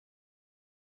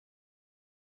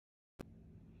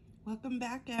Welcome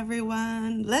back,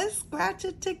 everyone. Let's scratch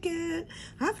a ticket.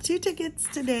 I have 2 tickets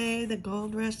today. The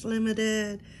Gold Rush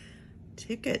Limited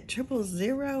ticket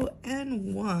 000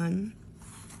 and 1.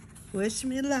 Wish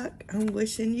me luck. I'm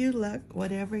wishing you luck,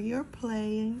 whatever you're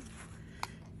playing.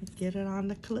 Get it on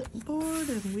the clipboard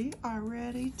and we are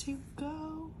ready to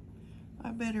go. I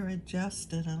better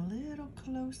adjust it a little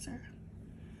closer.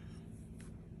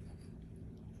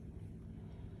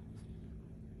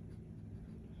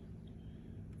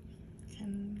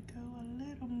 Can go a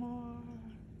little more.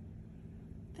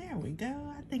 There we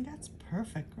go. I think that's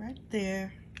perfect right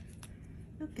there.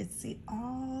 You can see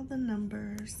all the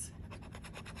numbers.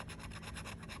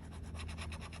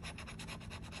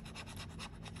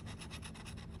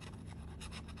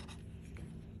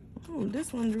 Oh,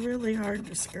 this one's really hard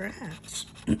to scratch.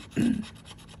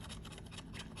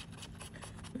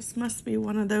 This must be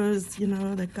one of those,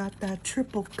 that got that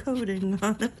triple coating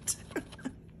on it.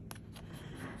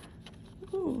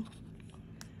 Ooh,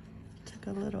 took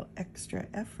a little extra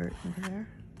effort there.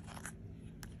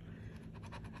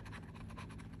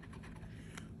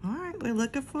 All right, we're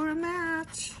looking for a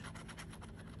match.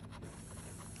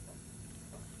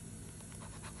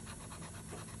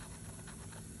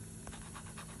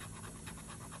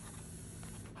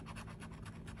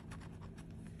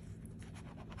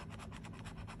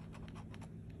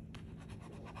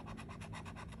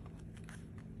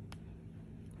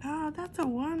 Oh, that's a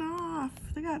one-off.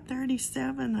 They got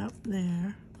 37 up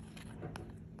there.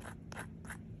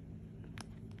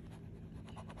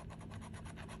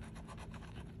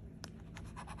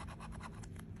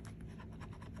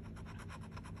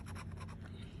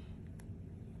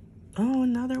 Oh,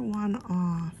 another one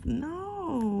off.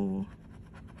 No.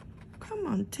 Come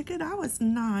on, ticket. That was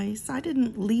nice. I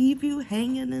didn't leave you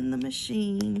hanging in the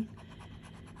machine.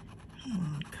 Come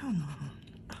on, come on.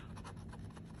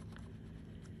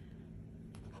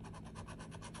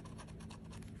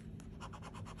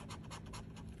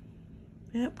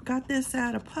 Yep, got this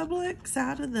out of Publix,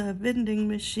 out of the vending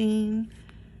machine.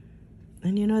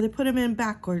 And they put them in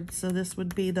backwards, so this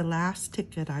would be the last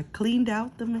ticket. I cleaned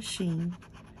out the machine.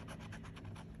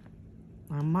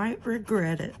 I might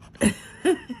regret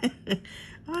it.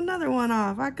 Another one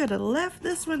off. I could have left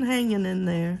this one hanging in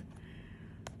there.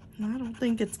 I don't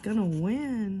think it's gonna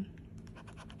win.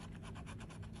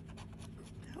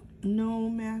 No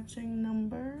matching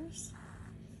numbers.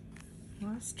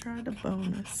 Let's try the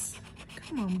bonus.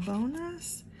 Come on,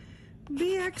 bonus.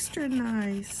 Be extra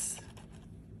nice.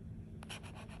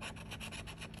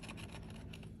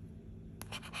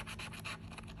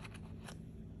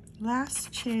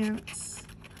 Last chance.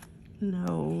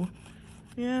 No.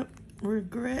 Yep,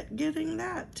 regret getting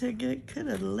that ticket. Could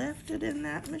have left it in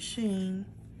that machine.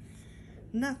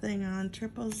 Nothing on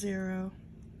 000.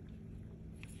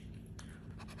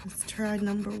 Let's try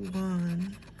number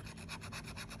 1.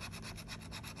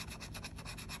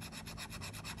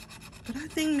 But I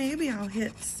think maybe I'll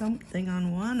hit something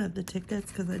on one of the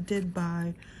tickets because I did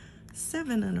buy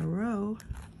 7 in a row.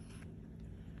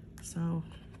 So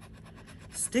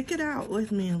stick it out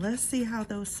with me and let's see how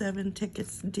those 7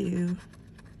 tickets do.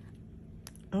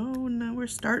 Oh, no, we're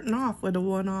starting off with a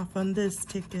one-off on this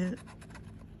ticket.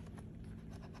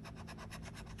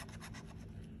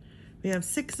 We have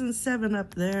 6 and 7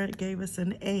 up there. It gave us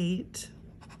an 8.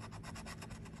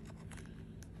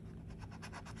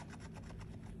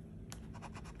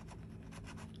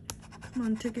 Come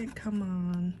on, ticket, come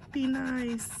on. Be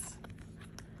nice.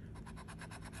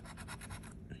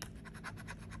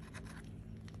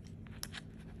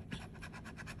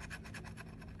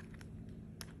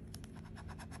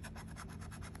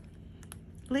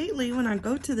 Lately, when I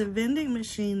go to the vending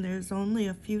machine, there's only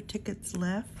a few tickets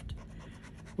left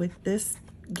with this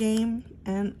game.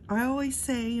 And I always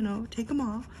say, take them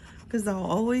all, because I'll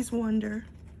always wonder,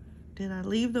 did I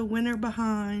leave the winner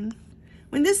behind?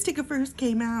 When this ticket first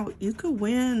came out, you could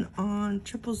win on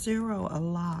 000 a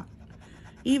lot,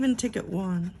 even ticket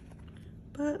 1.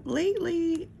 But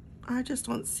lately, I just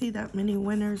don't see that many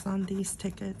winners on these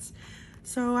tickets.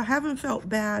 So I haven't felt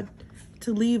bad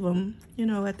to leave them,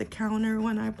 at the counter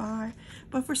when I buy.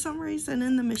 But for some reason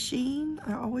in the machine,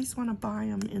 I always want to buy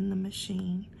them in the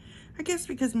machine. I guess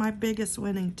because my biggest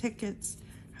winning tickets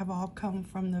have all come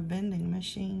from the vending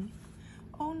machine.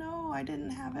 Oh no, I didn't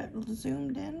have it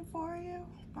zoomed in for you.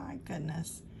 My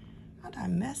goodness, how'd I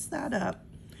mess that up?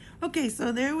 Okay,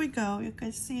 so there we go. You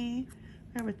can see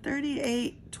we have a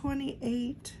 38,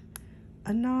 28,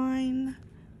 a 9,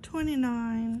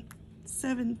 29,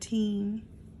 17,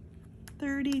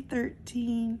 30,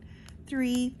 13,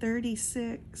 3,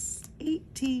 36,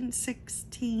 18,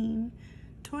 16,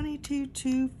 22,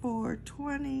 2, 4,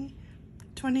 20,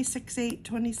 26, 8,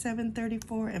 27,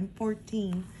 34, and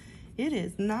 14. It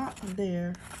is not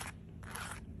there.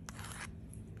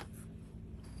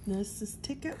 This is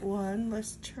ticket 1.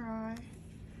 Let's try.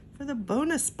 For the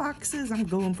bonus boxes, I'm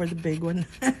going for the big one.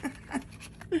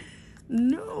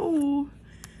 No.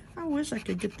 I wish I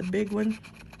could get the big one.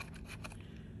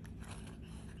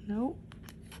 Nope.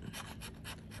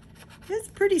 It's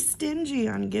pretty stingy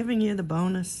on giving you the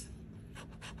bonus.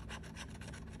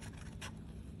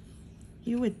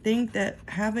 You would think that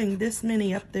having this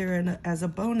many up there as a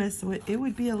bonus, it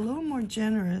would be a little more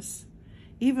generous,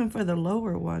 even for the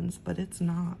lower ones, but it's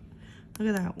not. Look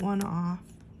at that, 1 off.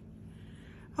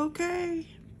 Okay,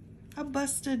 I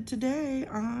busted today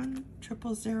on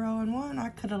 000 and 1. I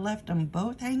could have left them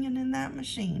both hanging in that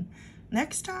machine.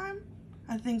 Next time,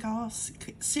 I think I'll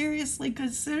seriously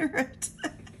consider it.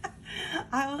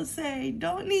 I will say,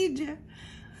 don't need you.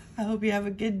 I hope you have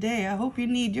a good day. I hope you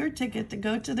need your ticket to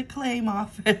go to the claim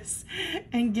office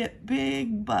and get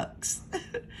big bucks.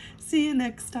 See you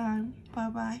next time.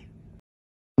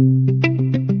 Bye-bye.